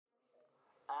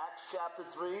chapter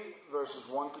 3, verses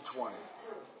 1 to 20.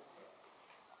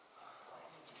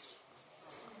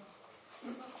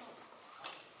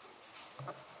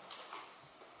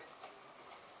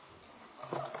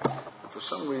 For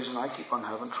some reason, I keep on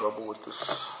having trouble with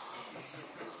this.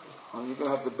 Well, you're going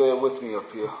to have to bear with me up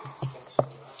here.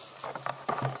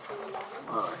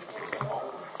 All right.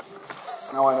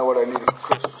 Now I know what I needed for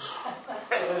Christmas.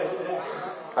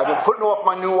 I've been putting off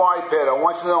my new iPad. I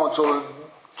want you to know until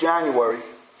January.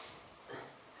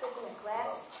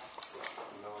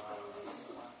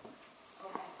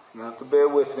 You have to bear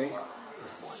with me.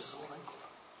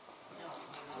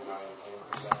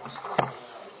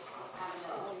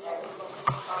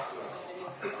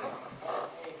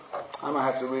 I might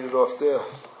have to read it off there.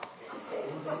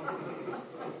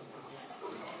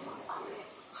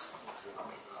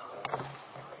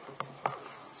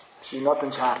 See,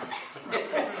 nothing's happening.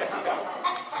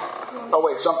 Oh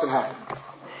wait, something happened.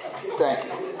 Thank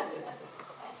you.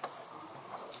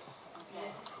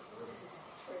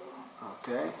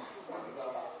 Okay.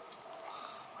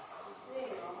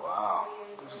 Wow,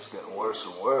 this is getting worse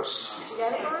and worse. Did you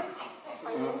get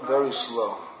it, Very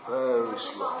slow. Very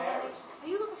slow. Are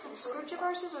you looking for the scripture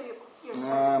verses or your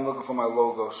Nah, I'm looking for my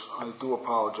logos. I do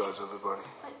apologize, everybody.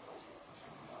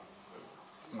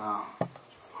 No.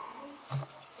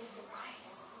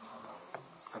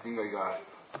 I think I got it.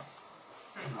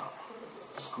 No.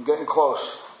 I'm getting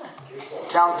close.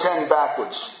 Count 10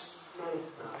 backwards.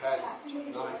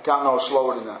 Count no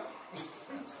slower than that.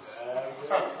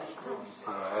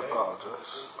 Alright, I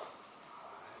apologize.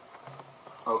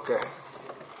 Okay.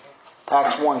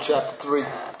 Acts 1, chapter 3,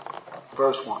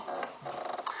 verse 1.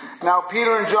 Now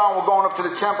Peter and John were going up to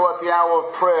the temple at the hour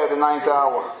of prayer, the 9th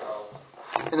hour.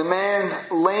 And a man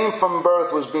lame from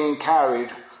birth was being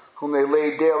carried, whom they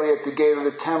laid daily at the gate of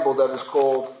the temple that is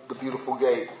called the Beautiful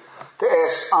Gate, to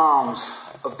ask alms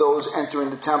of those entering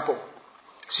the temple.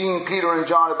 Seeing Peter and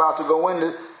John about to go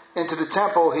into the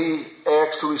temple, he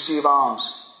asked to receive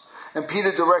alms. And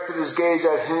Peter directed his gaze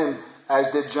at him,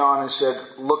 as did John, and said,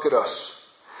 "Look at us."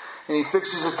 And he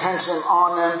fixed his attention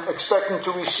on them, expecting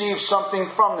to receive something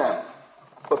from them.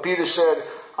 But Peter said,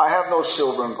 "I have no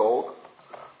silver and gold,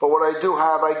 but what I do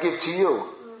have I give to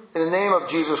you. In the name of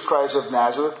Jesus Christ of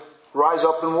Nazareth, rise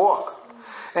up and walk."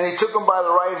 And he took him by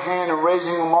the right hand, and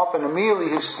raising him up, and immediately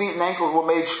his feet and ankles were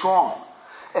made strong.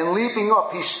 And leaping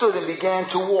up, he stood and began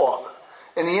to walk.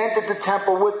 And he entered the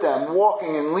temple with them,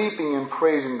 walking and leaping and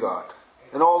praising God.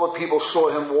 And all the people saw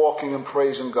him walking and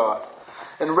praising God,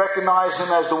 and recognized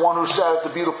him as the one who sat at the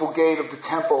beautiful gate of the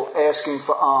temple asking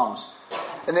for alms.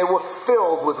 And they were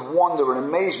filled with wonder and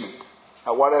amazement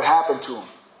at what had happened to him.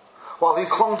 While he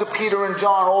clung to Peter and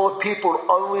John, all the people,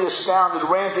 utterly astounded,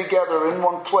 ran together in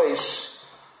one place.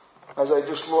 As I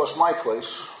just lost my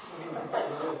place.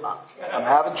 I'm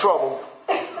having trouble.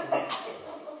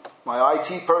 My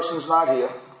IT person's not here.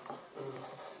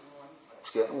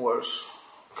 It's getting worse.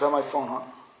 Got my phone, hon?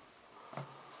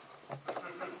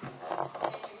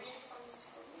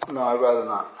 No, I'd rather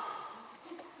not.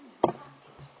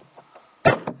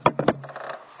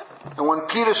 And when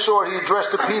Peter saw it, he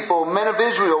addressed the people, "Men of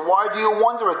Israel, why do you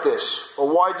wonder at this? Or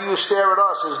why do you stare at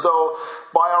us as though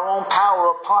by our own power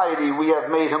or piety we have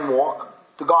made him walk?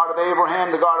 The God of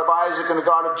Abraham, the God of Isaac, and the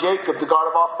God of Jacob, the God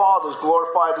of our fathers,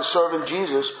 glorified his servant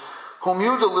Jesus, whom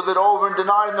you delivered over and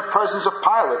denied in the presence of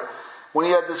Pilate when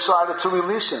he had decided to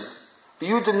release him. But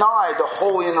you denied the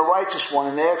holy and the righteous one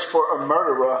and asked for a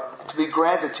murderer to be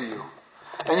granted to you.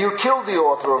 And you killed the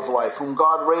author of life, whom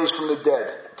God raised from the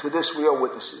dead. To this we are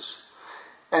witnesses.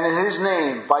 And in his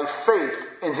name, by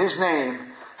faith in his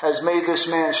name, has made this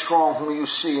man strong whom you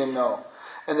see and know.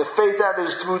 And the faith that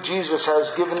is through Jesus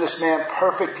has given this man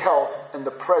perfect health in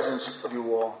the presence of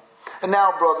you all. And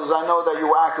now, brothers, I know that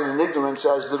you acted in ignorance,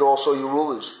 as did also your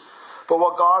rulers. But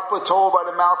what God foretold by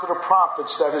the mouth of the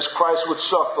prophets, that his Christ would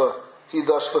suffer, he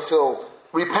thus fulfilled.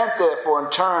 Repent therefore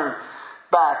and turn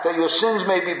back, that your sins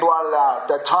may be blotted out,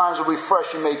 that times of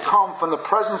refreshing may come from the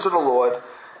presence of the Lord,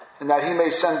 and that he may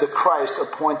send the Christ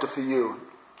appointed for you,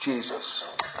 Jesus.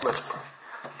 Let's pray.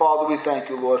 Father, we thank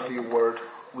you, Lord, for your word.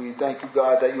 We thank you,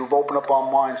 God, that you've opened up our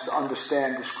minds to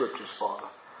understand the scriptures, Father.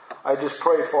 I just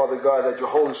pray, Father God, that your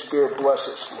Holy Spirit bless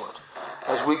us, Lord,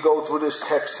 as we go through this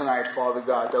text tonight, Father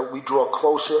God, that we draw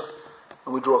closer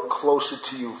and we draw closer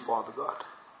to you, Father God.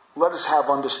 Let us have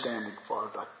understanding, Father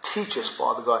God. Teach us,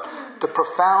 Father God, the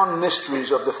profound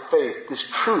mysteries of the faith, this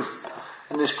truth,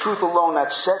 and this truth alone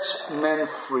that sets men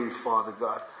free, Father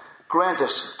God. Grant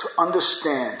us to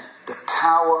understand the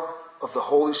power of the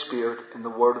Holy Spirit and the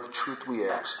word of truth, we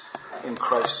ask. In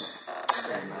Christ's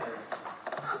name.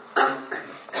 Amen.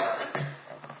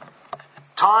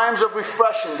 Times of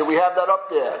refreshing. Do we have that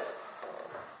up there?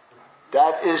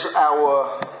 That is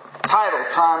our title,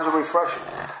 Times of Refreshing.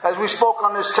 As we spoke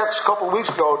on this text a couple of weeks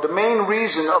ago, the main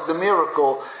reason of the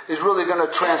miracle is really going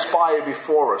to transpire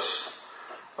before us.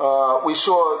 We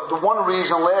saw the one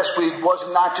reason last week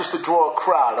was not just to draw a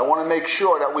crowd. I want to make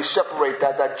sure that we separate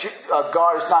that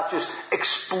God is not just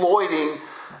exploiting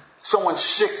someone's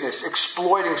sickness,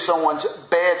 exploiting someone's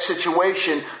bad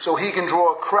situation so he can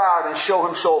draw a crowd and show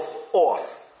himself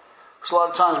off. So a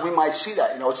lot of times we might see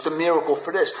that, it's the miracle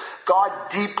for this. God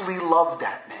deeply loved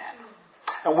that man.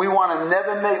 And we want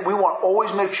to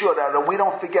always make sure that we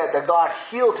don't forget that God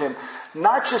healed him,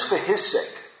 not just for his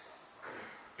sake,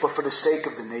 but for the sake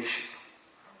of the nation.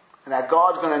 And that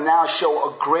God's going to now show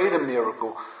a greater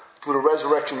miracle through the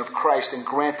resurrection of Christ and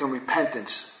granting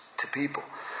repentance to people.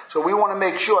 So we want to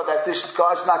make sure that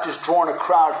God's not just drawing a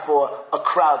crowd for a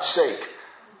crowd's sake.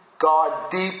 God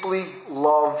deeply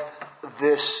loved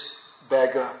this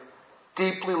beggar,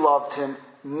 deeply loved him,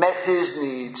 met his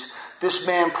needs. This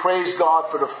man praised God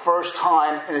for the first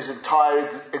time in his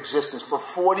entire existence. For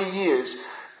 40 years,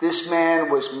 this man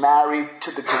was married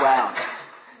to the ground.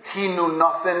 He knew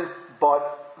nothing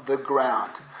but the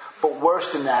ground. But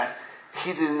worse than that,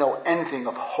 he didn't know anything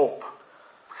of hope.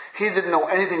 He didn't know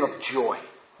anything of joy.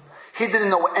 He didn't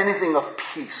know anything of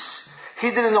peace.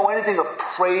 He didn't know anything of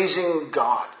praising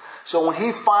God. So when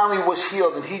he finally was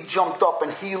healed and he jumped up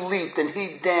and he leaped and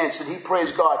he danced and he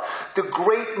praised God, the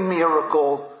great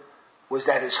miracle was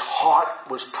that his heart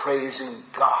was praising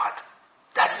God.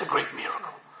 That's the great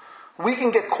miracle. We can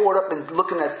get caught up in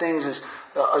looking at things as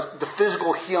the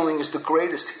physical healing is the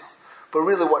greatest healing. But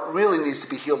really what really needs to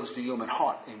be healed is the human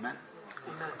heart. Amen?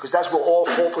 Because that's where all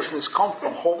hopelessness comes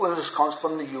from. Hopelessness comes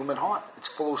from the human heart. It's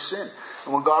full of sin.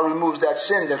 And when God removes that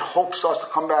sin, then hope starts to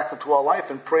come back into our life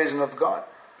and praising of God.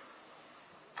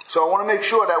 So I want to make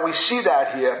sure that we see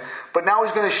that here. But now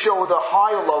he's going to show the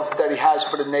higher love that he has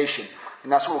for the nation.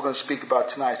 And that's what we're going to speak about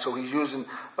tonight. So he's using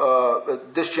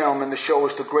this gentleman to show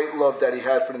us the great love that he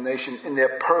had for the nation in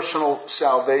their personal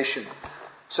salvation. It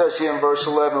says here in verse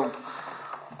 11,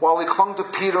 while he clung to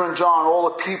Peter and John, all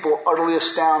the people, utterly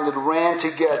astounded, ran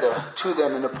together to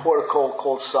them in the portico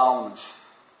called Solomon's.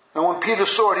 And when Peter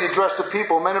saw it, he addressed the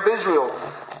people, men of Israel,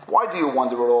 why do you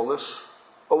wonder at all this?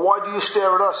 Or why do you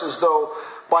stare at us as though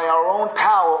by our own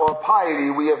power or piety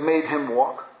we have made him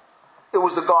walk? It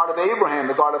was the God of Abraham,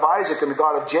 the God of Isaac, and the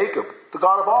God of Jacob, the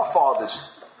God of our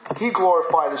fathers. He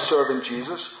glorified his servant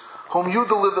Jesus, whom you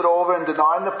delivered over and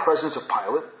denied in the presence of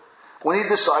Pilate, when he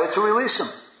decided to release him.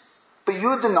 But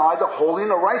you denied the holy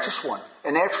and the righteous one,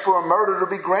 and asked for a murder to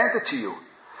be granted to you.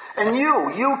 And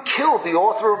you killed the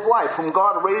author of life, whom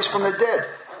God raised from the dead.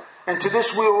 And to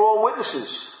this we are all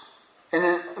witnesses.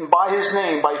 And by his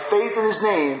name, by faith in his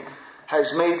name,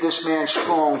 has made this man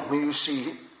strong, whom you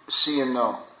see and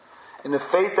know. And the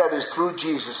faith that is through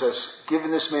Jesus has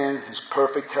given this man his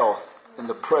perfect health in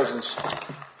the presence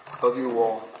of you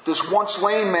all. This once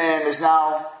lame man is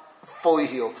now fully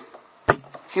healed.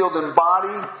 Healed in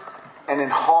body and in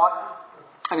heart,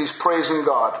 and he's praising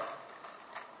God.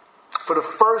 For the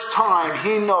first time,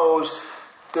 he knows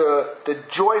the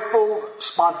joyful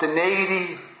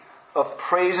spontaneity of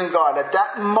praising God. At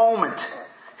that moment,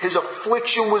 his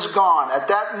affliction was gone. At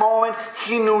that moment,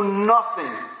 he knew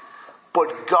nothing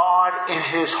but God in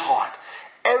his heart.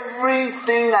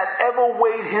 Everything that ever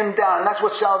weighed him down. And that's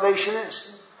what salvation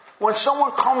is. When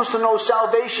someone comes to know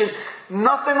salvation,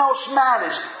 nothing else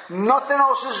matters. Nothing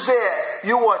else is there.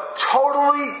 You are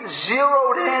totally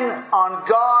zeroed in on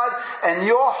God, and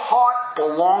your heart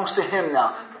belongs to him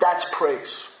now. That's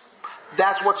praise.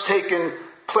 That's what's taking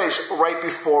place right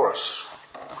before us.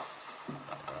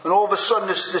 And all of a sudden,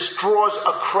 this draws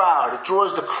a crowd. It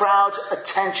draws the crowd's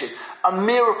attention. A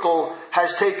miracle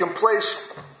has taken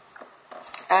place.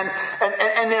 And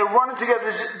they're running together.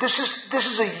 This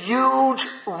is a huge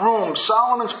room.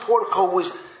 Solomon's portico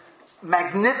was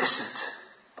magnificent.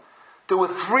 There were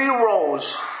 3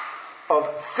 rows of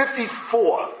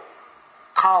 54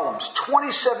 columns,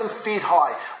 27 feet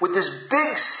high, with this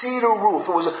big cedar roof.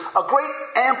 It was a great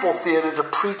amphitheater to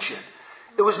preach in.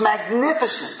 It was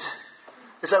magnificent.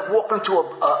 It's like walking into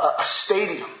a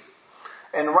stadium.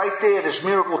 And right there, this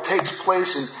miracle takes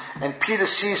place, and Peter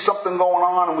sees something going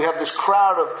on, and we have this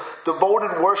crowd of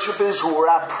devoted worshipers who were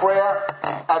at prayer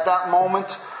at that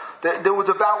moment. They were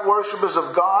devout worshipers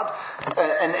of God,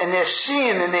 and they're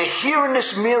seeing and they're hearing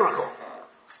this miracle.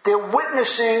 They're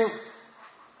witnessing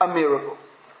a miracle.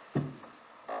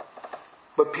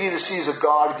 But Peter sees a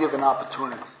God-given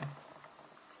opportunity.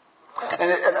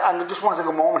 And I just want to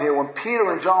take a moment here. When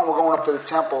Peter and John were going up to the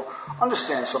temple,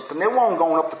 understand something. They weren't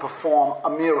going up to perform a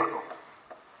miracle.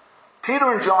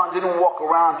 Peter and John didn't walk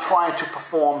around trying to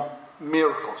perform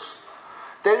miracles.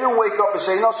 They didn't wake up and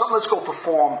say, something, let's go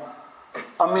perform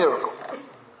a miracle.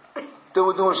 They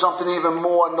were doing something even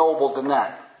more noble than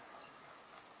that.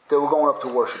 They were going up to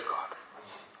worship God.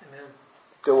 Amen.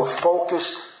 They were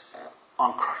focused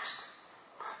on Christ.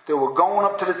 They were going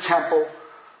up to the temple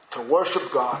to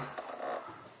worship God.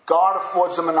 God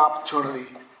affords them an opportunity.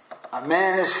 A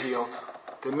man is healed.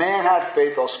 The man had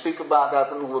faith. I'll speak about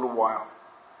that in a little while.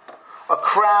 A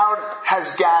crowd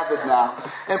has gathered now.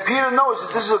 And Peter knows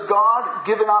that this is a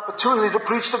God-given opportunity to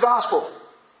preach the gospel.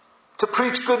 To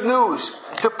preach good news.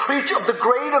 To preach of the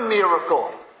greater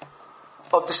miracle.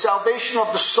 Of the salvation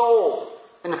of the soul.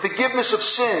 And the forgiveness of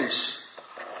sins.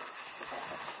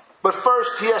 But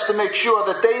first he has to make sure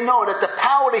that they know that the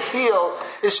power to heal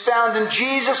is found in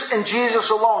Jesus and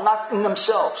Jesus alone. Not in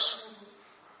themselves.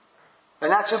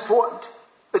 And that's important.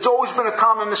 It's always been a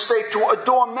common mistake to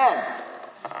adore men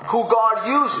who God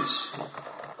uses,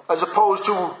 as opposed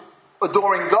to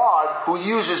adoring God who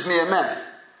uses mere men.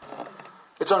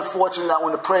 It's unfortunate that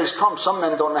when the praise comes, some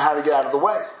men don't know how to get out of the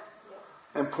way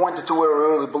and point it to where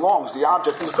it really belongs. The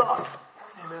object is God.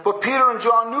 Amen. But Peter and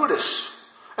John knew this.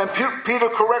 And Peter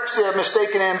corrects their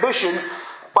mistaken ambition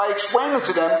by explaining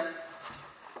to them,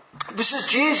 this is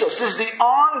Jesus. This is the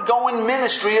ongoing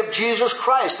ministry of Jesus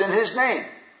Christ in His name.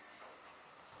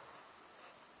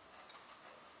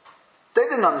 They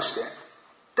didn't understand.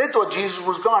 They thought Jesus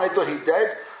was gone. They thought He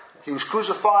dead. He was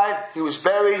crucified. He was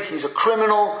buried. He's a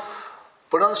criminal.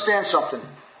 But understand something.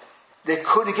 They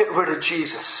couldn't get rid of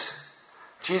Jesus.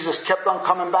 Jesus kept on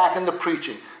coming back in the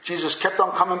preaching. Jesus kept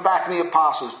on coming back in the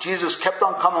apostles. Jesus kept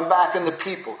on coming back in the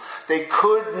people. They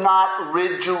could not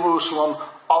rid Jerusalem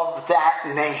of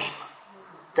that name.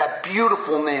 That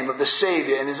beautiful name of the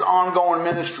Savior and His ongoing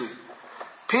ministry.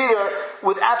 Peter,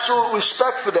 with absolute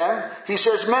respect for them, he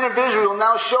says, men of Israel,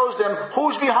 now shows them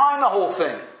who's behind the whole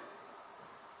thing.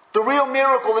 The real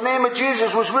miracle, the name of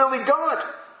Jesus, was really God.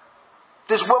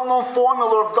 This well-known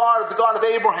formula of God, the God of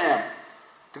Abraham,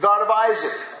 the God of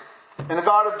Isaac, and the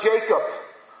God of Jacob.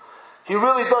 He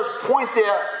really does point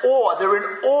their awe. They're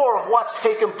in awe of what's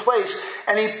taken place.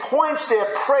 And He points their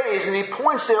praise and He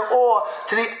points their awe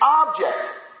to the object,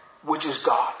 which is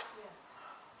God.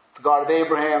 The God of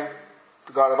Abraham,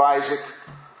 the God of Isaac,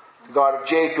 the God of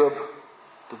Jacob,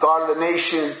 the God of the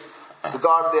nation, the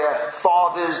God of their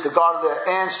fathers, the God of their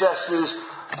ancestors,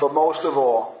 but most of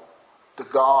all, the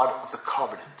God of the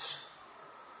covenant.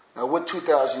 Now, we're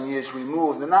 2,000 years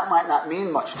removed, and that might not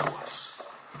mean much to us.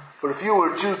 But if you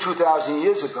were a Jew 2,000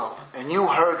 years ago, and you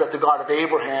heard that the God of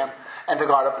Abraham, and the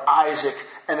God of Isaac,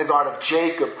 and the God of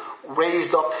Jacob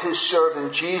raised up His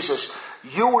servant Jesus,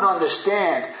 you would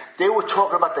understand they were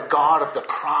talking about the God of the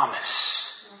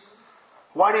promise.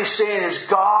 What He's saying is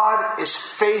God is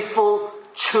faithful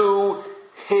to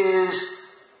His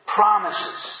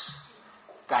promises.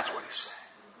 That's what He's saying.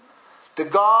 The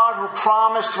God who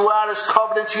promised throughout His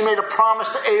covenants, He made a promise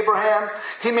to Abraham,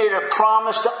 He made a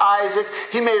promise to Isaac,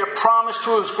 He made a promise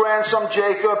to His grandson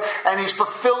Jacob, and He's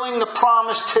fulfilling the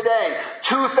promise today.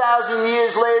 2,000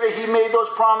 years later, He made those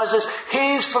promises.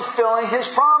 He's fulfilling His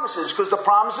promises, because the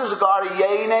promises of God are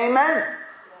yea and amen.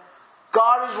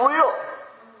 God is real.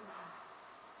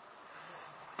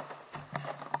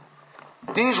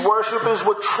 These worshippers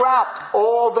were trapped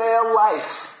all their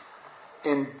life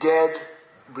in dead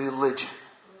religion.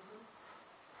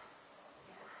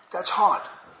 That's hard.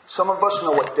 Some of us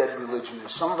know what dead religion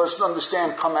is. Some of us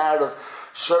understand, come out of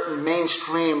certain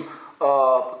mainstream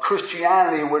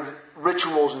Christianity with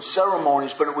rituals and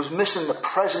ceremonies, but it was missing the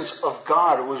presence of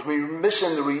God. It was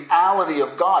missing the reality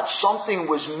of God. Something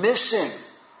was missing.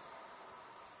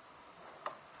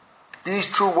 These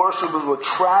true worshippers were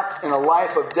trapped in a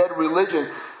life of dead religion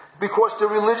because the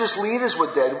religious leaders were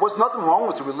dead. There was nothing wrong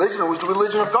with the religion. It was the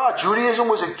religion of God. Judaism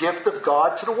was a gift of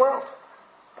God to the world.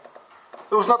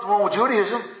 There was nothing wrong with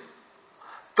Judaism.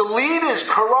 The leaders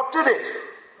corrupted it.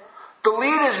 The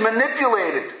leaders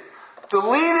manipulated. The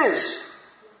leaders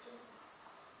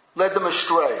led them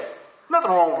astray.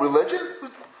 Nothing wrong with religion.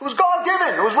 It was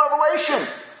God-given. It was revelation.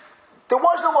 There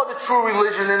was no other true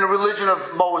religion than the religion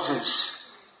of Moses.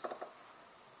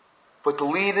 But the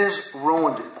leaders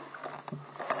ruined it.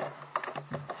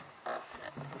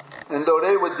 And though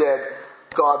they were dead,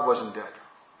 God wasn't dead.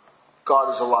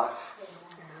 God is alive.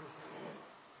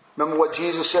 Remember what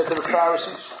Jesus said to the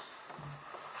Pharisees?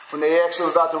 When they asked Him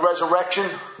about the resurrection,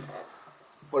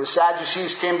 where the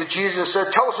Sadducees came to Jesus and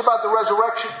said, tell us about the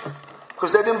resurrection.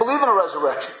 Because they didn't believe in a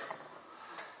resurrection.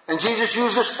 And Jesus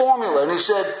used this formula. And He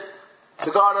said,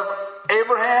 the God of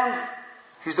Abraham,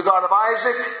 He's the God of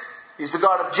Isaac, He's the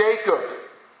God of Jacob.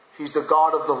 He's the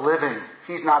God of the living.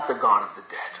 He's not the God of the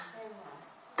dead.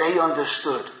 They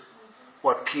understood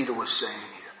what Peter was saying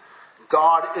here.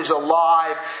 God is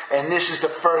alive, and this is the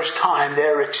first time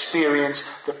they're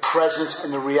experiencing the presence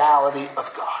and the reality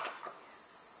of God.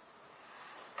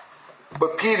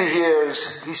 But Peter here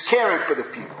he's caring for the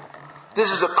people.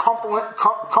 This is a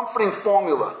comforting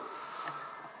formula.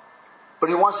 But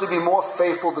he wants to be more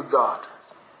faithful to God.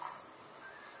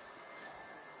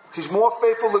 He's more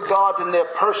faithful to God than their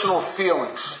personal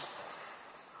feelings.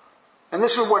 And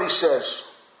this is what he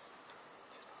says.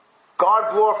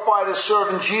 God glorified his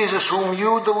servant Jesus, whom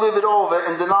you delivered over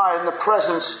and denied in the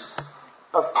presence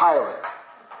of Pilate.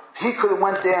 He could have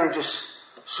went there and just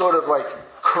sort of like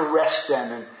caressed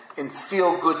them and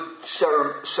feel-good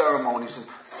ceremonies and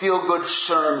feel-good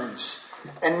sermons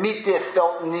and meet their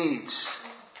felt needs.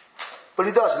 But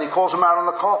he doesn't. He calls them out on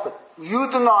the carpet.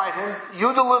 You denied him.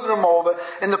 You delivered him over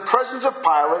in the presence of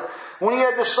Pilate. When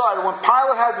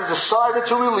Pilate had decided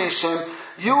to release him,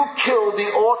 you killed the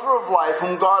author of life,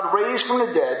 whom God raised from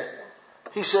the dead.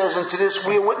 He says, and to this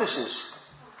we are witnesses.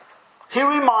 He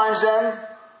reminds them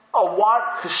of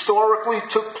what historically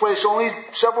took place only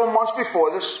several months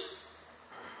before this.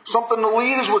 Something the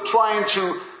leaders were trying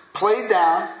to play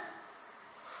down.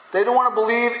 They didn't want to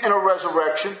believe in a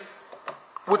resurrection,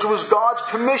 which was God's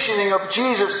commissioning of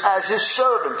Jesus as his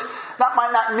servant. That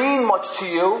might not mean much to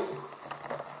you,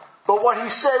 but what he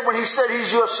said when he said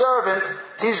he's your servant,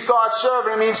 he's God's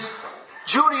servant, it means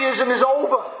Judaism is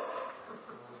over.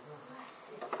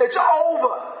 It's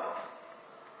over.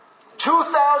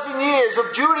 2,000 years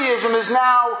of Judaism is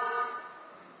now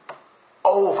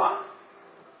over.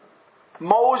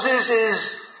 Moses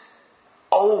is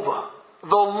over.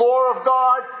 The law of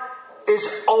God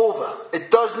is over. It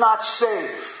does not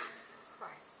save.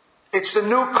 It's the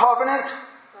new covenant,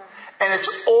 and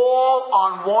it's all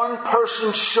on one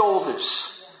person's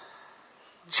shoulders.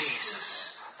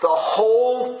 Jesus. The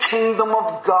whole kingdom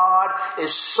of God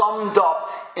is summed up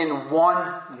in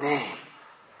one name.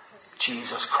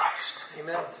 Jesus Christ.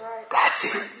 Amen.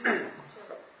 That's it.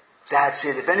 That's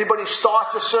it. If anybody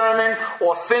starts a sermon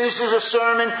or finishes a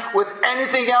sermon with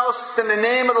anything else than the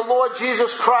name of the Lord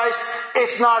Jesus Christ,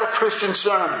 it's not a Christian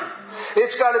sermon.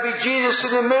 It's got to be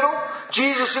Jesus in the middle,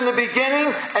 Jesus in the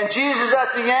beginning, and Jesus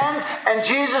at the end, and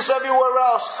Jesus everywhere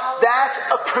else. That's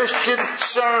a Christian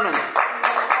sermon.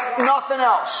 Nothing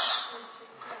else.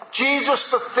 Jesus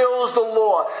fulfills the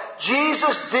law.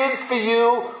 Jesus did for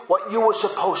you what you were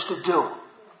supposed to do.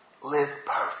 Live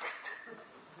perfect.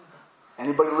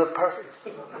 Anybody live perfect?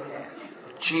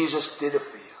 Jesus did it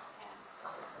for you.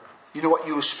 You know what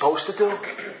you were supposed to do?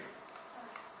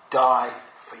 Die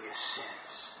for your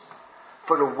sins.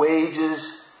 For the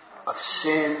wages of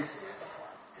sin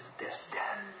is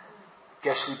death.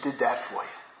 Guess who did that for you?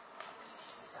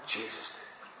 Jesus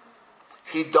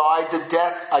did. He died the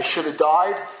death I should have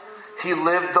died. He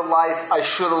lived the life I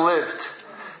should have lived.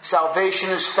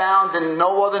 Salvation is found in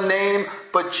no other name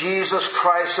but Jesus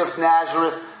Christ of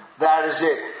Nazareth. That is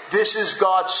it. This is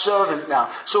God's servant now.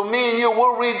 So me and you,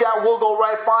 we'll read that, we'll go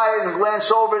right by it and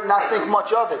glance over it and not think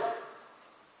much of it.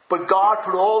 But God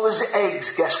put all his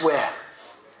eggs, guess where?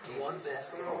 One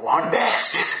basket. One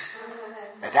basket.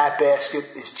 And that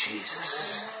basket is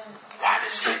Jesus. That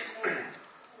is it.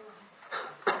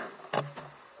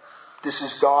 This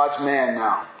is God's man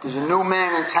now. There's a new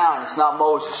man in town. It's not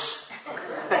Moses.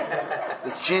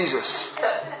 It's Jesus.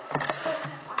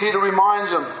 Peter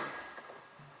reminds him.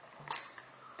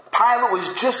 Pilate was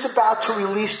just about to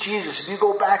release Jesus. If you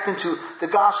go back into the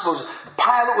Gospels,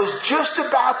 Pilate was just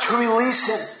about to release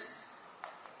him.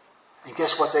 And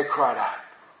guess what they cried out?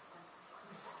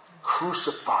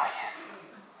 Crucify him.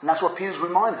 And that's what Peter's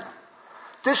reminding them.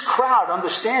 This crowd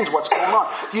understands what's going on.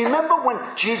 Do you remember when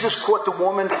Jesus caught the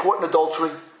woman caught in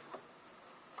adultery?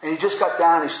 And he just got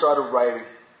down and he started writing.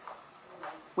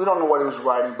 We don't know what he was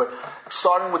writing, but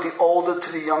starting with the older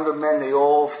to the younger men, they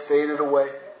all faded away.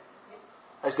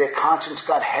 As their conscience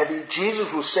got heavy,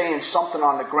 Jesus was saying something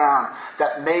on the ground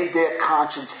that made their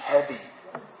conscience heavy.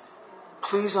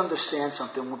 Please understand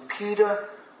something. When Peter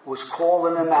was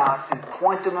calling them out and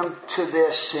pointing them to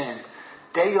their sin,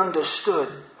 they understood.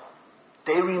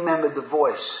 They remembered the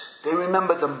voice. They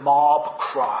remembered the mob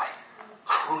cry.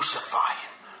 Crucify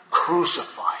him.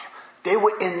 Crucify him. They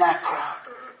were in that crowd.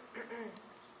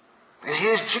 And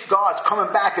here's God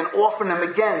coming back and offering them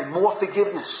again more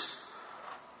forgiveness.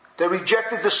 They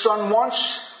rejected the Son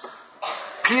once.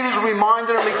 Peter's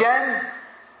reminding them again.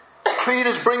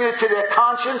 Peter's bringing it to their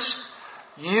conscience.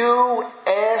 You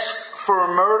ask for a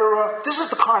murderer. This is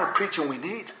the kind of preaching we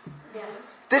need.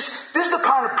 This is the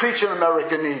kind of preaching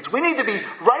America needs. We need to be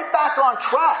right back on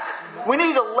track. We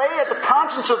need to lay at the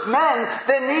conscience of men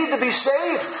that need to be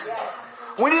saved.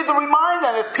 We need to remind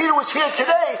them, if Peter was here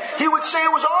today, he would say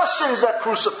it was our sins that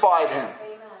crucified him.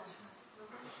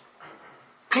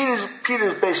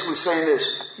 Peter's basically saying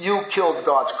this: you killed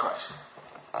God's Christ.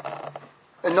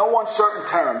 In no uncertain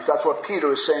terms, that's what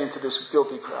Peter is saying to this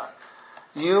guilty crowd.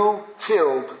 You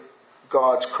killed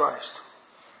God's Christ.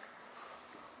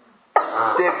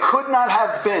 There could not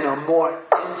have been a more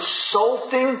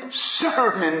insulting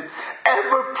sermon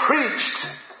ever preached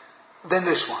than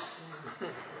this one.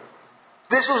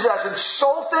 This was as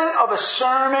insulting of a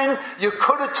sermon you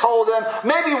could have told them.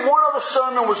 Maybe one other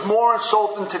sermon was more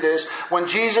insulting to this. When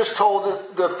Jesus told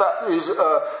the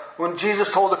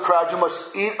crowd, "You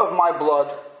must eat of my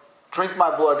blood, drink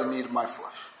my blood, and eat of my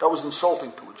flesh." That was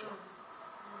insulting to a Jew.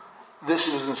 This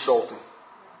is insulting.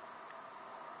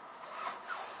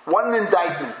 What an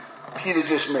indictment Peter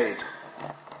just made.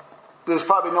 There's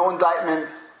probably no indictment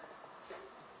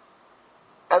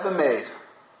ever made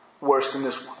worse than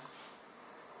this one.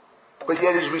 But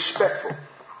yet he's respectful.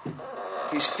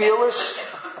 He's fearless,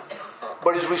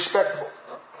 but he's respectful.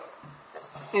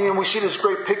 And we see this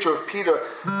great picture of Peter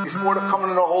before the coming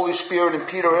of the Holy Spirit, and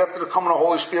Peter after the coming of the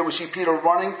Holy Spirit. We see Peter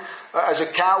running as a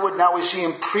coward. Now we see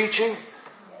him preaching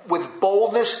with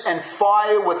boldness and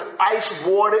fire, with ice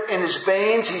water in his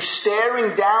veins. He's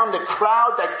staring down the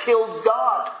crowd that killed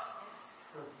God.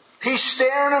 He's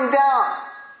staring them down.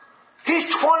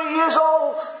 He's 20 years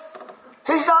old.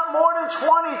 He's not more than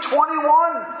 20,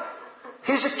 21.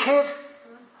 He's a kid,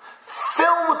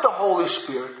 filled with the Holy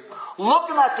Spirit,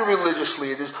 looking at the religious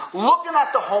leaders, looking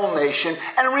at the whole nation,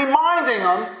 and reminding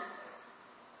them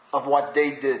of what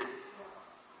they did.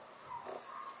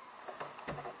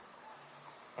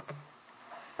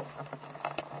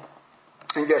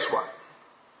 And guess what?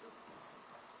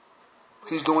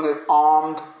 He's doing it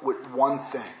armed with one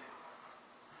thing: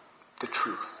 the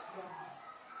truth.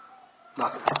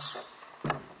 Nothing else.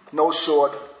 No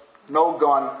sword, no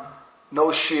gun,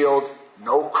 no shield,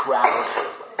 no crowd.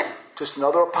 Just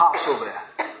another apostle there.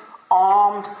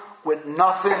 Armed with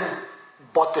nothing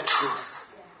but the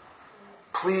truth.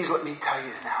 Please let me tell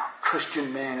you now,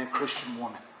 Christian man and Christian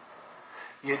woman,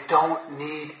 you don't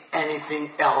need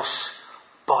anything else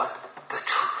but the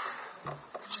truth.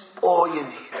 It's all you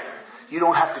need. You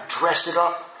don't have to dress it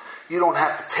up. You don't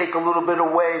have to take a little bit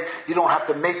away. You don't have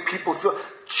to make people feel.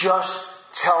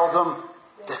 Just tell them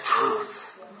the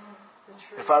truth.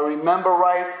 If I remember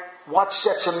right, what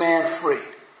sets a man free?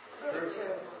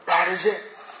 That is it.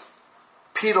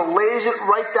 Peter lays it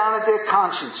right down at their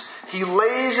conscience. He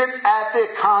lays it at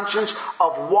their conscience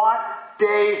of what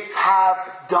they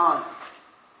have done.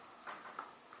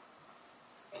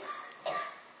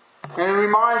 And he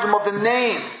reminds them of the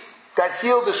name that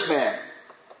healed this man.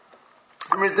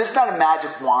 I mean, there's not a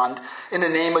magic wand. In the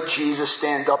name of Jesus,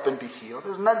 stand up and be healed.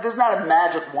 There's not a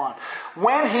magic wand.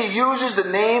 When he uses the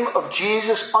name of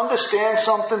Jesus, understand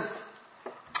something.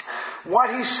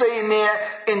 What he's saying there,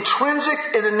 intrinsic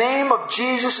in the name of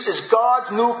Jesus is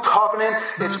God's new covenant.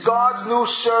 It's God's new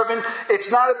servant.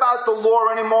 It's not about the law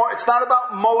anymore. It's not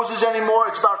about Moses anymore.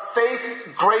 It's about faith,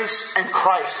 grace, and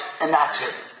Christ. And that's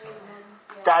it.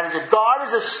 That is it. God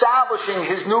is establishing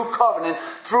his new covenant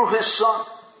through his Son.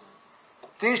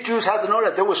 These Jews had to know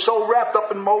that. They were so wrapped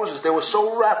up in Moses. They were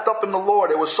so wrapped up in the law.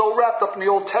 They were so wrapped up in the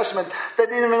Old Testament, they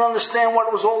didn't even understand what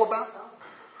it was all about.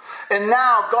 And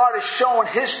now God is showing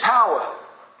his power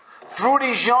through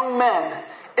these young men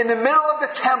in the middle of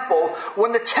the temple,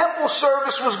 when the temple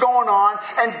service was going on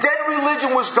and dead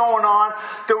religion was going on.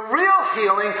 The real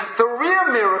healing, the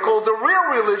real miracle, the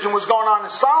real religion was going on in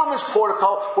Solomon's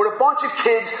portico with a bunch of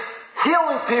kids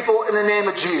healing people in the name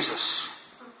of Jesus.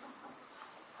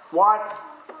 What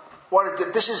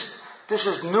this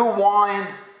is new wine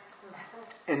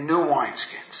in new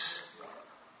wineskins.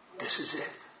 This is it.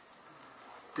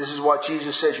 This is what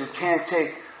Jesus says. You can't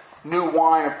take new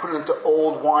wine and put it into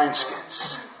old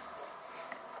wineskins.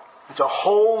 It's a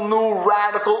whole new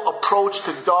radical approach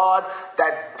to God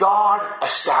that God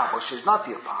establishes, not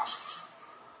the apostles.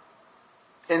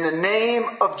 In the name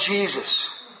of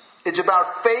Jesus. It's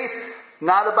about faith,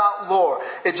 not about law.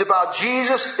 It's about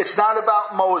Jesus. It's not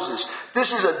about Moses.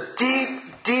 This is a deep,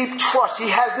 deep trust. He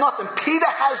has nothing. Peter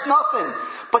has nothing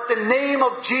but the name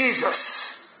of Jesus.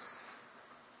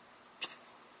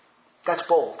 That's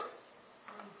bold.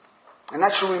 And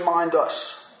that should remind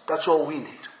us. That's all we need.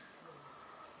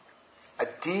 A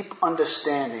deep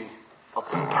understanding of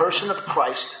the person of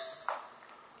Christ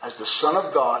as the Son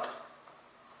of God,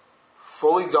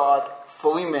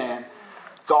 fully man,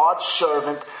 God's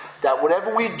servant, that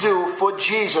whatever we do for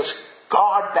Jesus,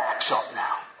 God backs up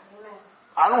now.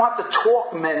 I don't have to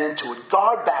talk men into it.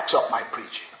 God backs up my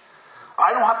preaching.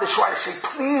 I don't have to try to say,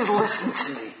 please listen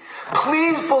to me.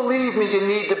 Please believe me, you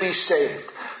need to be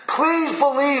saved. Please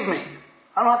believe me.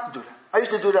 I don't have to do that. I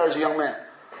used to do that as a young man.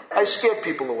 I scared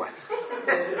people away.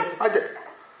 I did.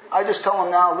 I just tell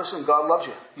them now, listen, God loves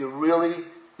you. You really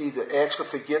need to ask for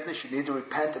forgiveness. You need to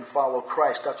repent and follow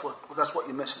Christ. That's what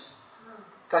you're missing.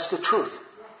 That's the truth.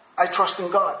 I trust in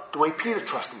God the way Peter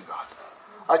trusted in God.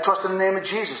 I trust in the name of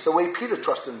Jesus the way Peter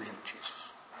trusted in the name of Jesus.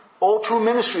 All true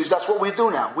ministries, that's what we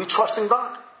do now. We trust in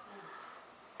God.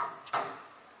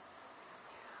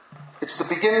 It's the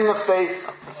beginning of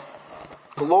faith.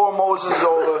 The law of Moses is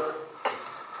over.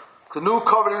 The new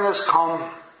covenant has come.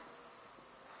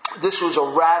 This was a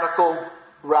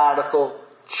radical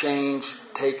change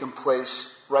taking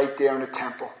place right there in the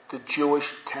temple. The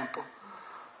Jewish temple.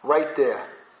 Right there.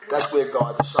 That's where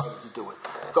God decided to do it.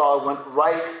 God went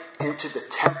right into the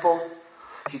temple.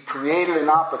 He created an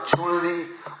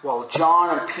opportunity while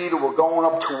John and Peter were going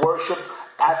up to worship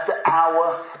at the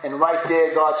hour. And right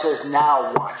there God says,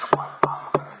 now watch what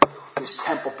I'm going to do. This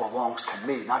temple belongs to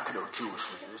me, not to the Jewish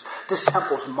leaders. This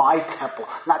temple's my temple,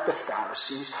 not the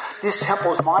Pharisees. This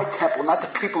temple's my temple, not the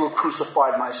people who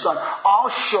crucified my son. I'll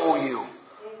show you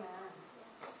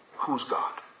who's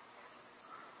God.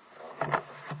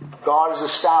 God is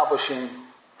establishing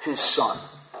his son.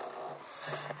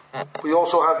 We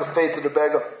also have the faith of the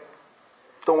beggar.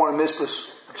 Don't want to miss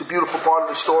this. It's a beautiful part of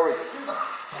the story.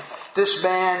 This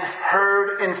man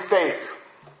heard in faith.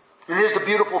 And here's the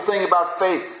beautiful thing about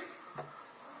faith.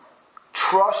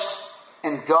 Trust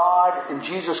in God and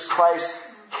Jesus Christ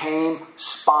came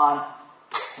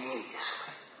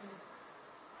spontaneously.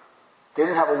 They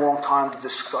didn't have a long time to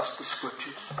discuss the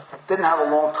scriptures. They didn't have a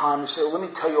long time to say, well, let me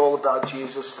tell you all about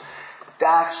Jesus.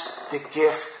 That's the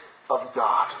gift of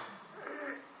God.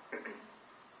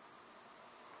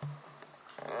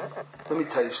 Let me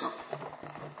tell you something.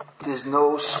 There's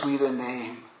no sweeter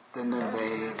name than the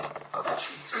name of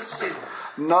Jesus.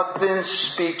 Nothing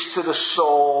speaks to the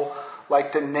soul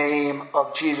like the name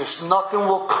of Jesus. Nothing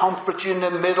will comfort you in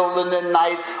the middle of the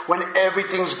night when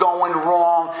everything's going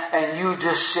wrong and you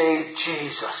just say,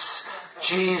 Jesus,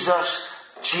 Jesus,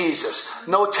 Jesus.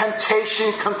 No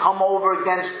temptation can come over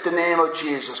against the name of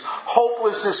Jesus.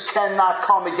 Hopelessness cannot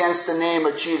come against the name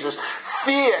of Jesus.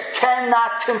 Fear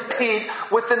cannot compete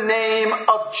with the name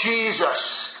of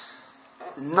Jesus.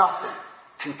 Nothing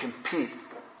can compete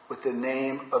with the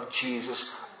name of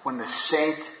Jesus when the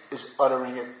saint is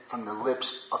uttering it from the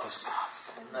lips of his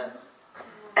mouth. Amen.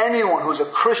 Anyone who's a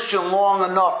Christian long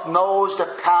enough knows the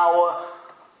power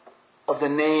of the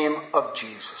name of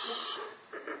Jesus.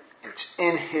 It's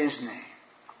in his name.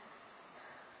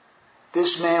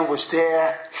 This man was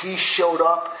there. He showed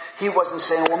up. He wasn't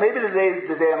saying, well, maybe today's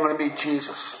the day I'm going to meet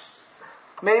Jesus.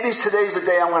 Maybe today's the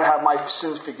day I'm going to have my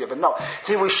sins forgiven. No,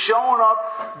 he was showing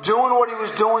up, doing what he was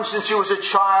doing since he was a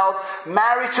child,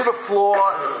 married to the floor,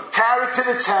 carried to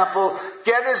the temple,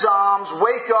 get his arms,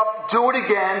 wake up, do it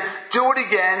again, do it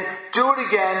again, do it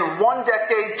again. 1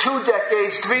 decade, 2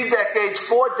 decades, 3 decades,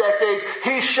 4 decades.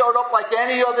 He showed up like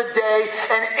any other day,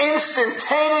 and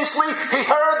instantaneously he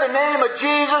heard the name of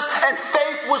Jesus, and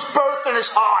faith was birthed in his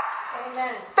heart.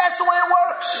 Amen. That's the way it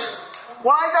works.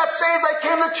 When I got saved, I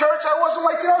came to church. I wasn't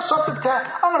like, something.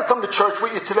 I'm going to come to church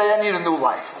with you today. I need a new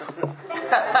life.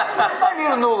 I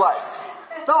need a new life.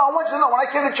 No, I want you to know, when I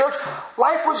came to church,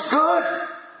 life was good.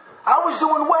 I was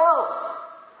doing well.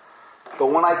 But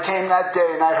when I came that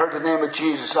day and I heard the name of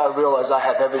Jesus, I realized I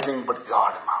have everything but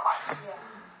God in my life. Yeah.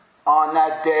 On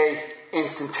that day,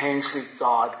 instantaneously,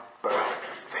 God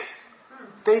birthed faith.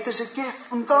 Faith is a gift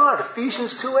from God.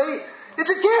 Ephesians 2:8.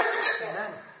 It's a gift.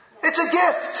 It's a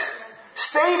gift.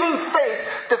 Saving faith,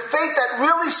 the faith that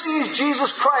really sees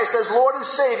Jesus Christ as Lord and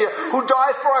Savior, who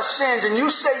died for our sins, and you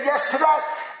say yes to that,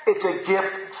 it's a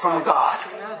gift from God.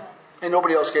 And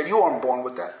nobody else gave. You weren't born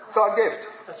with that. God gave it.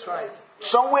 That's right.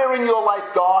 Somewhere in your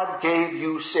life, God gave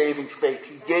you saving faith.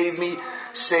 He gave me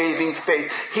saving faith.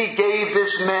 He gave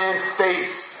this man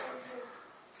faith.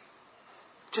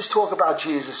 Just talk about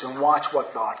Jesus and watch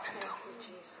what God can do.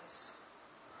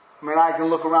 I mean, I can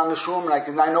look around this room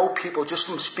and I know people just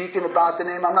from speaking about the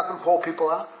name. I'm not going to call people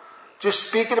out. Just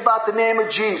speaking about the name of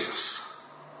Jesus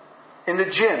in the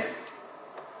gym,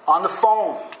 on the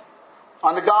phone,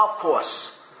 on the golf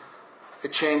course.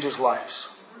 It changes lives.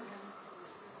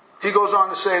 He goes on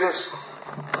to say this.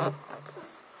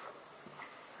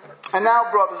 And now,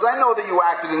 brothers, I know that you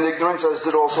acted in ignorance, as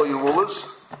did also your rulers.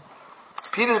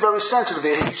 Peter's very sensitive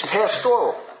here. He's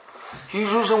pastoral.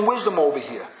 He's using wisdom over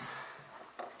here.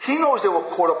 He knows they were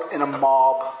caught up in a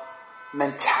mob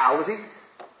mentality.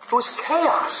 It was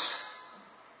chaos.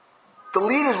 The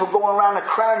leaders were going around the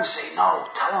crowd and saying, no,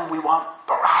 tell them we want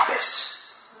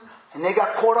Barabbas. And they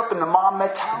got caught up in the mob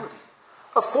mentality.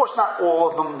 Of course, not all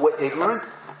of them were ignorant.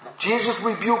 Jesus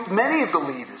rebuked many of the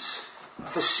leaders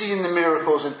for seeing the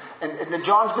miracles. And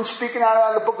John's been speaking out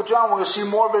of the book of John. We're going to see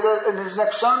more of it in his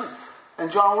next sermon. In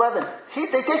John 11.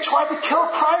 They tried to kill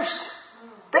Christ.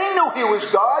 They knew he was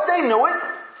God. They knew it.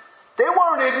 They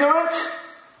weren't ignorant.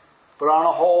 But on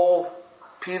a whole,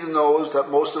 Peter knows that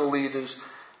most of the leaders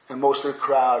and most of the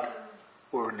crowd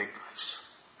were in ignorance.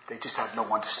 They just had no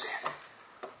understanding.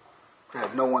 They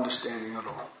had no understanding at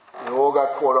all. They all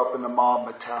got caught up in the mob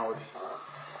mentality.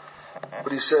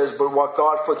 But he says, but what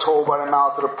God foretold by the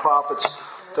mouth of the prophets,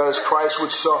 that as Christ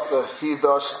would suffer, he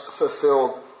thus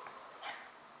fulfilled.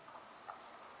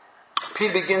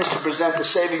 Peter begins to present the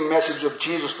saving message of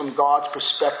Jesus from God's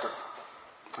perspective.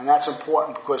 And that's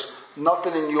important because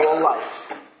nothing in your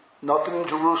life, nothing in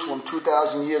Jerusalem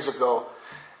 2,000 years ago,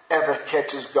 ever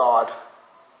catches God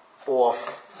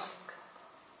off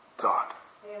guard.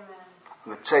 Amen.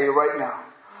 I'm going to tell you right now,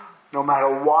 no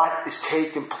matter what is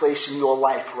taking place in your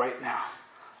life right now,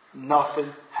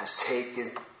 nothing has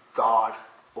taken God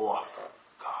off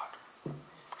guard.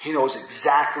 He knows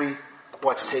exactly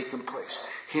what's taking place.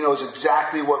 He knows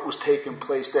exactly what was taking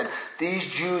place then.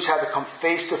 These Jews had to come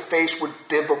face to face with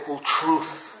biblical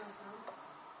truth.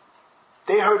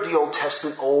 They heard the Old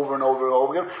Testament over and over and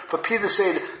over again. For Peter to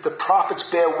say that the prophets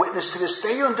bear witness to this,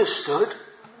 they understood.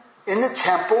 In the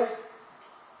temple,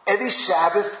 every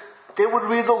Sabbath, they would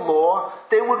read the law.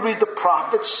 They would read the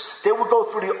prophets. They would go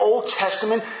through the Old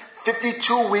Testament.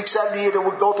 52 weeks out of the year they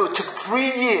would go through. It took 3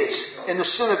 years in the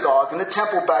synagogue, in the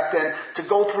temple back then, to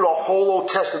go through the whole Old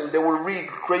Testament. They would read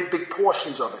great big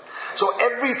portions of it. So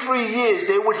every 3 years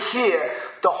they would hear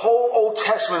the whole Old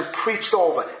Testament preached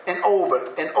over and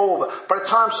over and over. By the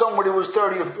time somebody was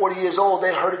 30 or 40 years old,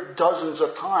 they heard it dozens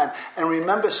of times. And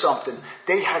remember something,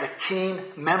 they had a keen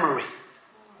memory.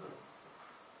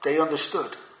 They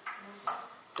understood.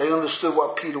 They understood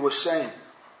what Peter was saying.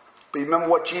 But you remember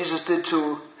what Jesus did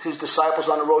to his disciples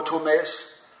on the road to Emmaus?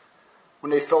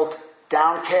 When they felt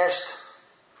downcast?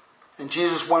 And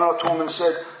Jesus went up to them and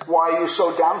said, why are you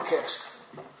so downcast?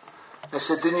 They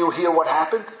said, didn't you hear what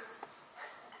happened?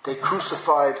 They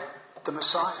crucified the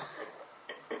Messiah.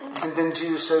 And then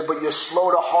Jesus said, but you're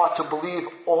slow to heart to believe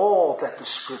all that the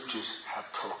scriptures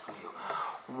have told you.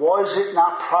 Was it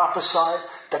not prophesied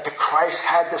that the Christ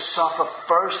had to suffer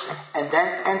first and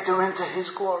then enter into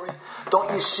his glory?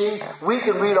 Don't you see? We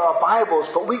can read our Bibles,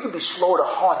 but we can be slow to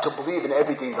heart to believe in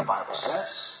everything the Bible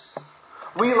says.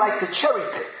 We like to cherry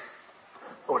pick.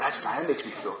 Oh, that's nice. That makes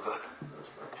me feel good.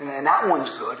 And that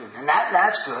one's good. And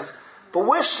that's good. But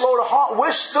we're slow to heart.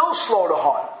 We're still slow to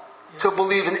heart to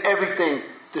believe in everything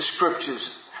the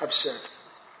scriptures have said.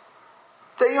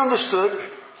 They understood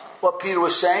what Peter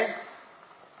was saying.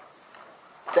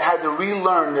 They had to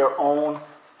relearn their own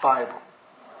Bible.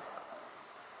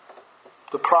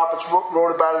 The prophets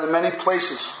wrote about it in many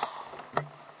places.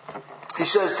 He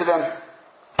says to them,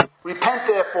 repent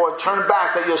therefore and turn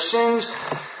back that your sins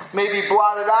may be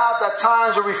blotted out, that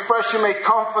times of refreshing may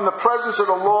come from the presence of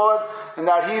the Lord, and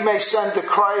that he may send the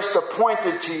Christ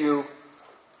appointed to you,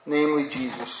 namely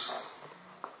Jesus.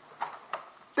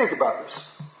 Think about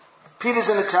this. Peter's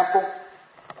in the temple,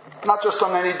 not just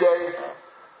on any day.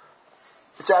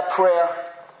 It's at prayer.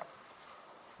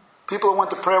 People who went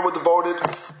to prayer were devoted.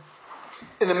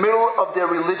 In the middle of their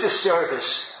religious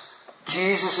service,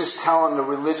 Jesus is telling the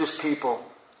religious people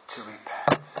to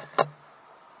repent.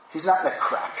 He's not in a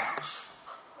crack house.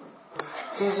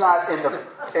 He's not in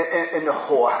the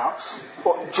whorehouse.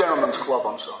 Or gentleman's club,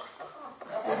 I'm sorry.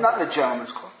 He's not in the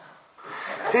gentleman's club.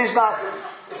 He's not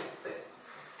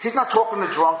talking to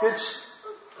drunkards.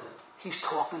 He's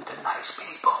talking to nice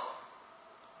people.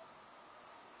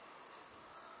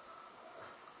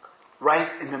 Right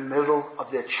in the middle of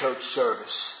their church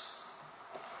service,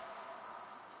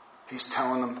 he's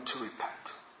telling them to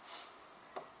repent.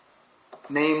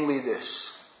 Namely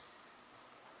this: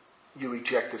 you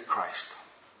rejected Christ.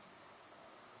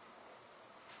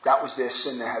 That was their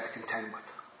sin they had to contend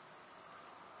with.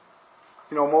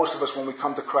 You know, most of us, when we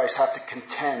come to Christ, have to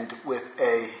contend with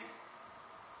a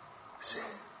sin.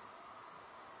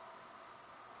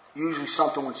 Usually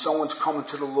something, when someone's coming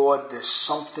to the Lord, there's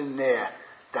something there.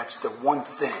 That's the one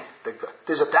thing.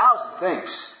 There's 1,000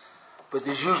 things. But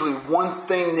there's usually one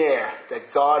thing there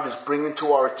that God is bringing to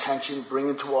our attention,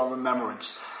 bringing to our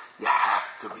remembrance. You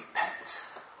have to repent.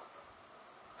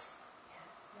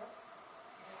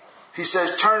 He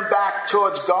says, turn back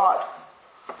towards God.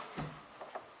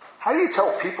 How do you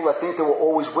tell people that think they were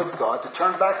always with God to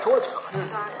turn back towards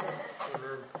God?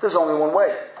 There's only one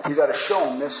way. You got to show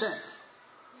them their sin.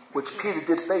 which Peter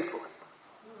did faithfully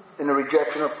in the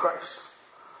rejection of Christ.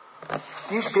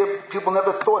 These people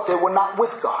never thought they were not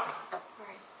with God.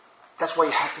 That's why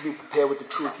you have to be prepared with the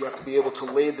truth. You have to be able to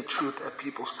lay the truth at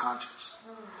people's conscience.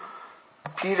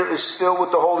 Peter is filled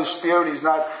with the Holy Spirit. He's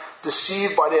not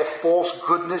deceived by their false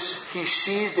goodness. He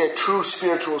sees their true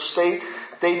spiritual state.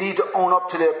 They need to own up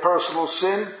to their personal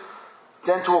sin.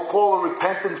 Then to a call of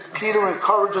repentance, Peter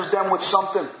encourages them with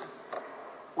something.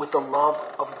 With the love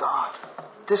of God.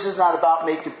 This is not about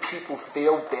making people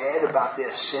feel bad about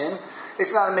their sin.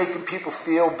 It's not making people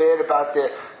feel bad about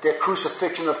their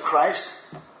crucifixion of Christ.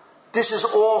 This is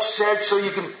all said so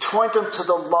you can point them to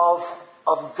the love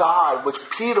of God, which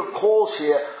Peter calls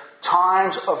here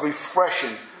times of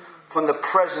refreshing from the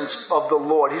presence of the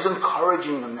Lord. He's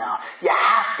encouraging them now. You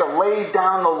have to lay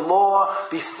down the law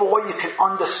before you can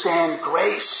understand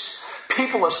grace.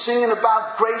 People are singing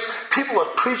about grace. People are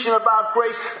preaching about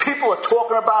grace. People are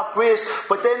talking about grace,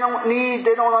 but they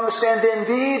don't understand their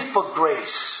need for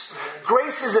grace.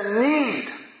 Grace is a need.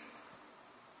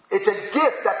 It's a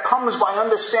gift that comes by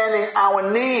understanding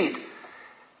our need.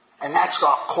 And that's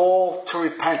our call to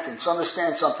repentance.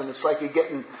 Understand something. It's like you're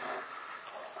getting,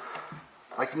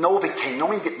 like Novocaine. You know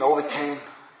when you get Novocaine?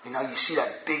 You know, you see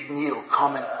that big needle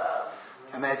coming.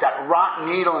 And then that rotten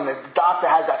needle, and the doctor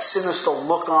has that sinister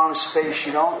look on his face,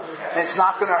 you know. And it's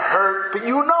not going to hurt, but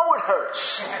you know it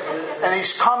hurts. And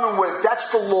he's coming with,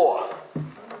 that's the law.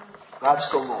 That's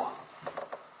the law.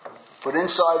 But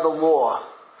inside the law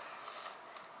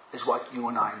is what you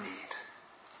and I need.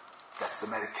 That's the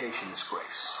medication, is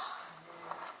grace.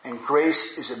 And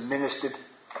grace is administered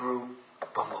through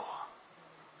the law.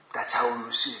 That's how we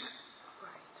receive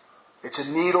it. It's a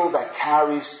needle that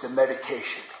carries the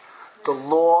medication. The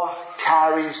law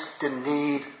carries the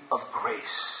need of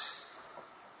grace.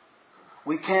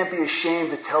 We can't be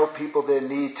ashamed to tell people their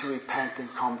need to repent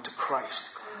and come to Christ.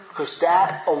 Because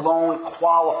that alone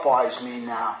qualifies me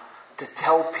now to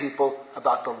tell people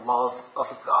about the love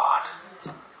of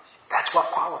God. That's what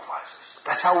qualifies us.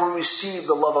 That's how we receive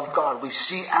the love of God. We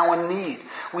see our need.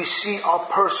 We see our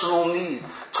personal need.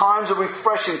 Times of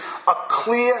refreshing, a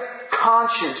clear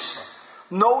conscience.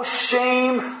 No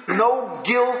shame, no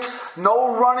guilt,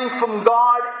 no running from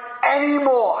God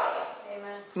anymore.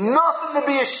 Nothing to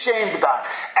be ashamed about.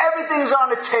 Everything's on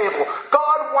the table.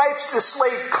 God wipes the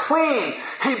slate clean.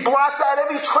 He blots out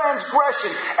every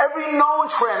transgression, every known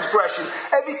transgression,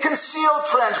 every concealed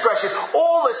transgression,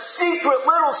 all the secret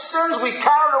little sins we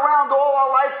carried around all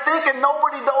our life thinking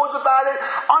nobody knows about it.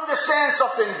 Understand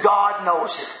something, God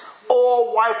knows it.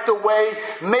 All wiped away,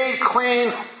 made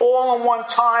clean, all in one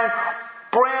time.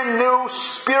 Brand new,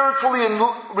 spiritually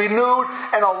renewed,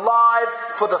 and alive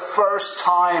for the first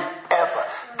time ever.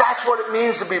 That's what it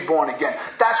means to be born again.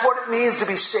 That's what it means to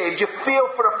be saved. You feel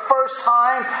for the first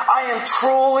time, I am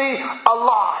truly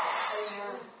alive.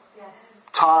 Yes.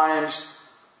 Times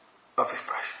of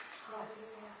refreshing.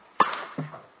 Yes.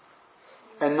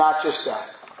 And not just that.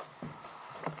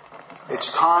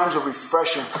 It's times of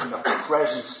refreshing from the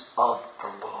presence of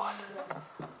the Lord.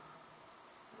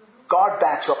 God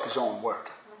backs up His own word.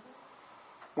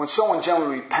 When someone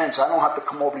generally repents, I don't have to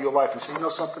come over to your life and say, you know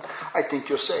something? I think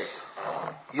you're saved.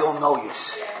 You'll know you're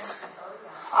saved.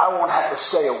 I won't have to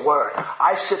say a word.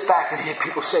 I sit back and hear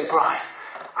people say, Brian,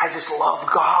 I just love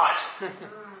God.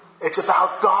 It's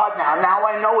about God now. Now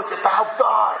I know it's about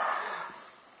God.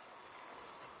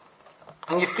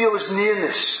 And you feel His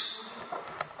nearness.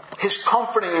 His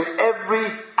comforting in every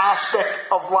aspect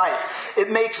of life.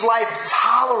 It makes life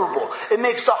tolerable. It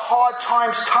makes the hard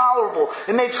times tolerable.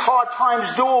 It makes hard times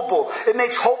doable. It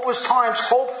makes hopeless times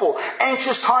hopeful.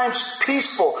 Anxious times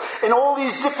peaceful. In all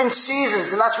these different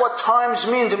seasons. And that's what times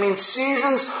means. It means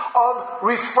seasons of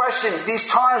refreshing. These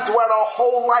times throughout our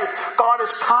whole life. God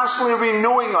is constantly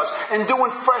renewing us and doing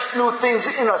fresh new things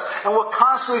in us. And we'll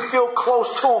constantly feel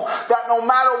close to Him. That no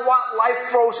matter what life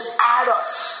throws at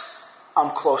us,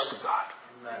 I'm close to God.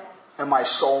 Amen. And my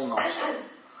soul knows it.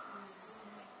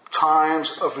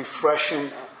 Times of refreshing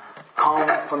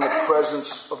come from the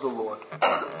presence of the Lord.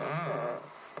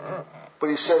 But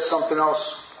He says something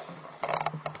else.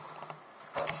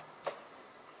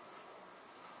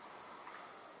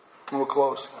 And we'll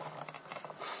close.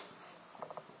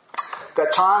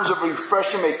 That times of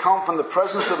refreshing may come from the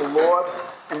presence of the Lord,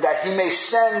 and that He may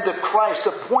send the Christ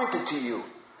appointed to you,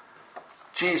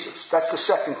 Jesus. That's the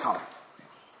second coming.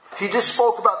 He just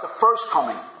spoke about the first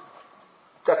coming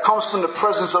that comes from the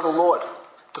presence of the Lord,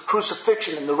 the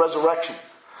crucifixion and the resurrection.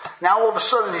 Now all of a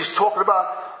sudden He's talking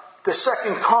about the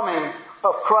second coming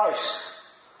of Christ.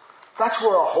 That's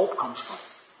where our hope comes from.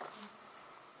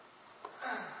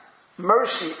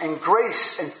 mercy and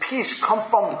grace and peace come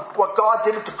from what God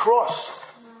did at the cross.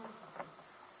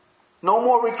 No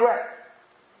more regret.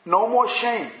 No more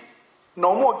shame.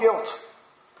 No more guilt.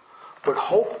 But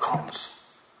hope comes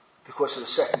because of the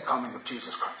second coming of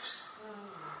Jesus Christ.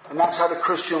 And that's how the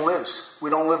Christian lives. We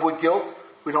don't live with guilt.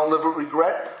 We don't live with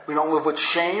regret. We don't live with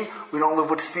shame. We don't live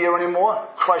with fear anymore.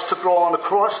 Christ took it all on the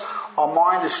cross. Our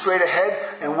mind is straight ahead,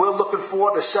 and we're looking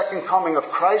for the second coming of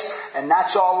Christ, and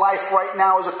that's our life right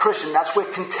now as a Christian. That's where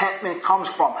contentment comes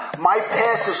from. My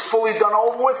past is fully done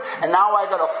over with, and now I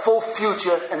got a full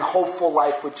future and hopeful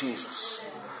life with Jesus.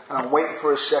 And I'm waiting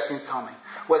for his second coming.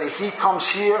 Whether he comes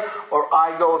here or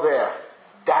I go there,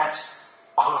 that's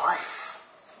our life.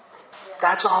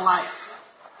 That's our life.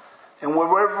 And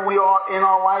wherever we are in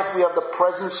our life, we have the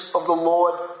presence of the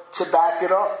Lord to back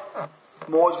it up.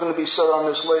 More is going to be said on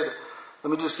this later. Let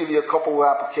me just give you a couple of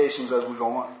applications as we go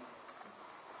on.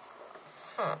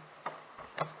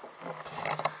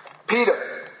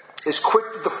 Peter is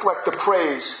quick to deflect the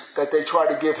praise that they try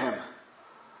to give him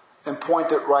and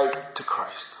point it right to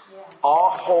Christ. Yeah. Our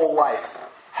whole life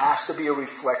has to be a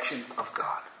reflection of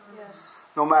God. Yes.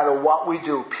 No matter what we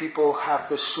do, people have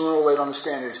to sooner or later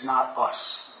understand it's not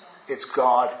us. It's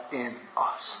God in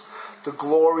us. The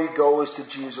glory goes to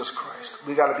Jesus Christ.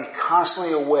 We got to be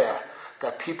constantly aware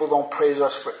that people don't praise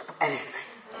us for anything.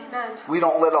 Amen. We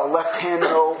don't let our left hand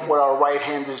know what our right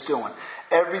hand is doing.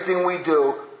 Everything we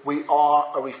do, we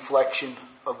are a reflection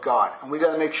of God. And we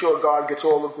got to make sure God gets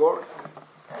all the glory.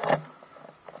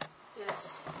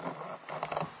 Yes.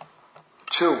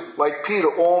 2, like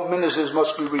Peter, all ministers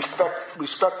must be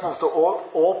respectful to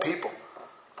all people.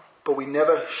 But we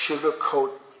never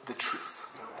sugarcoat the truth.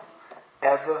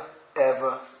 Ever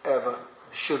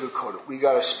sugarcoat it. We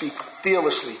got to speak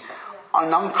fearlessly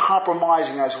and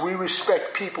uncompromising as we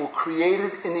respect people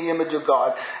created in the image of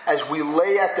God, as we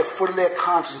lay at the foot of their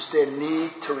conscience their need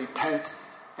to repent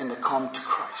and to come to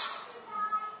Christ.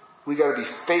 We got to be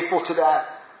faithful to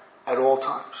that at all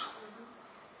times.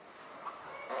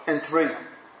 And 3,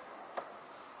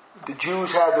 the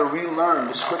Jews had to relearn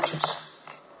the scriptures.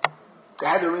 They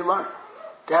had to relearn.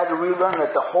 They had to relearn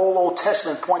that the whole Old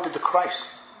Testament pointed to Christ.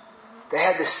 They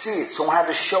had to see it. Someone had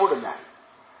to show them that.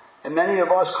 And many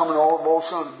of us coming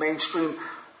also mainstream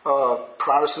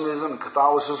Protestantism and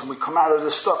Catholicism, we come out of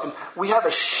this stuff and we have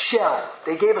a shell.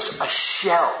 They gave us a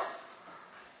shell.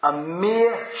 A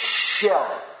mere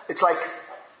shell. It's like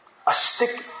a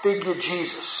stick figure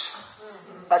Jesus.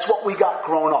 That's what we got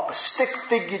growing up. A stick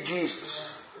figure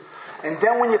Jesus. And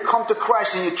then when you come to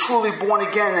Christ and you're truly born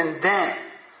again, and then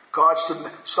God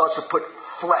starts to put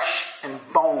flesh and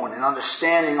bone and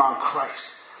understanding on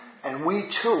Christ. And we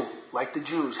too, like the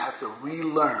Jews, have to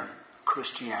relearn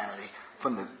Christianity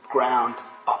from the ground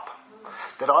up.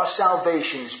 That our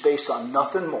salvation is based on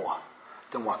nothing more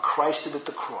than what Christ did at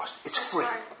the cross. It's free.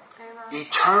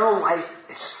 Eternal life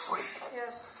is free.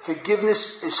 Yes.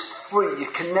 Forgiveness is free. You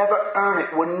can never earn it.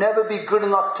 We'll never be good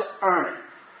enough to earn it.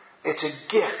 It's a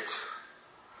gift.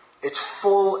 It's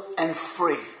full and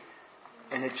free.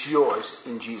 And it's yours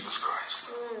in Jesus Christ.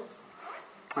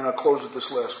 And I'll close with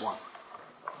this last one.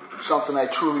 Something I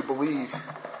truly believe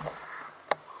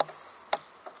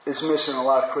is missing in a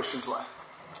lot of Christians' life.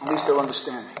 At least their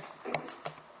understanding.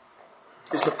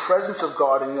 Is the presence of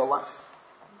God in your life.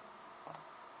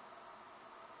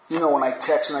 You know, when I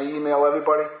text and I email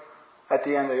everybody, at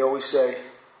the end they always say,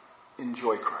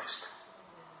 enjoy Christ.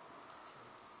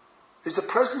 Is the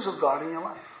presence of God in your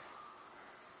life?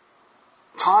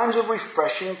 Times of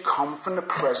refreshing come from the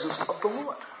presence of the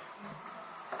Lord.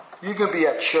 You can be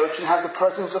at church and have the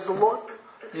presence of the Lord.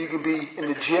 You can be in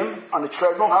the gym, on the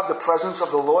treadmill, have the presence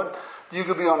of the Lord. You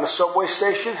could be on the subway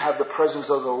station, have the presence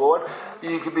of the Lord.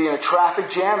 You could be in a traffic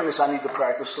jam, and this I need to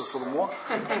practice this a little more.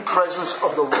 Presence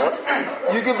of the Lord.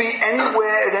 You can be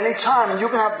anywhere at any time, and you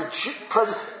can have the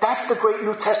presence. That's the great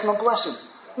New Testament blessing.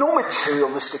 No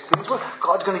materialistic things.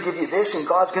 God's going to give you this, and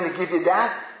God's going to give you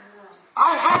that.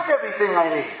 I have everything I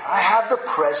need. I have the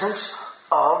presence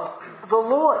of the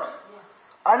Lord.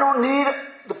 I don't need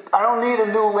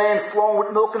a new land flowing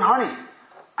with milk and honey.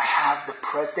 I have the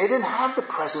They didn't have the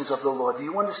presence of the Lord. Do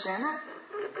you understand that?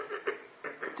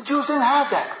 The Jews didn't have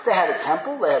that. They had a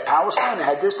temple, they had Palestine, they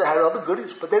had this, they had other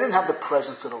goodies, but they didn't have the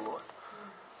presence of the Lord.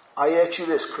 I ask you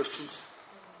this, Christians.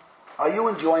 Are you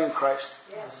enjoying Christ?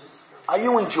 Yes. Are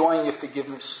you enjoying your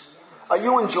forgiveness? Are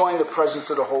you enjoying the presence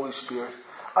of the Holy Spirit?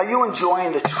 Are you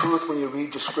enjoying the truth when you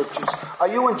read your scriptures? Are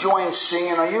you enjoying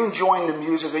singing? Are you enjoying the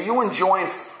music? Are you enjoying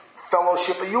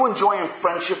fellowship? Are you enjoying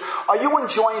friendship? Are you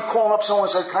enjoying calling up someone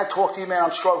and saying, can I talk to you, man?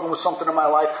 I'm struggling with something in my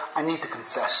life. I need to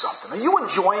confess something. Are you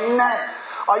enjoying that?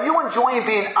 Are you enjoying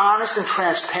being honest and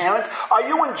transparent? Are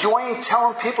you enjoying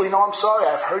telling people, I'm sorry,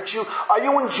 I've hurt you? Are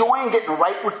you enjoying getting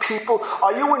right with people?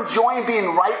 Are you enjoying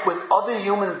being right with other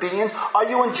human beings? Are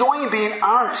you enjoying being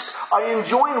honest? Are you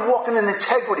enjoying walking in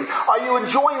integrity? Are you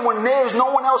enjoying when there's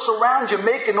no one else around you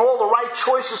making all the right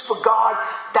choices for God?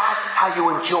 That's how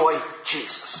you enjoy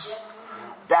Jesus.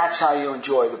 That's how you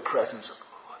enjoy the presence of the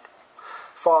Lord.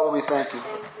 Father, we thank you.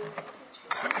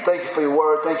 Thank you for your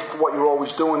word. Thank you for what you're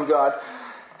always doing, God.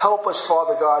 Help us,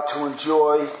 Father God, to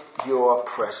enjoy your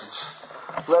presence.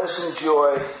 Let us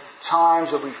enjoy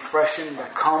times of refreshing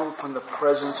that come from the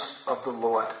presence of the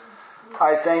Lord.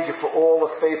 I thank you for all the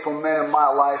faithful men in my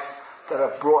life that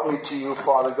have brought me to you,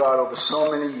 Father God, over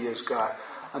so many years, God,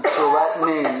 until that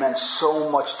name meant so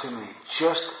much to me.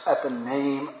 Just at the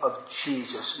name of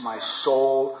Jesus, my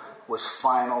soul was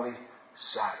finally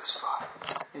satisfied.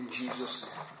 In Jesus'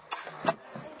 name.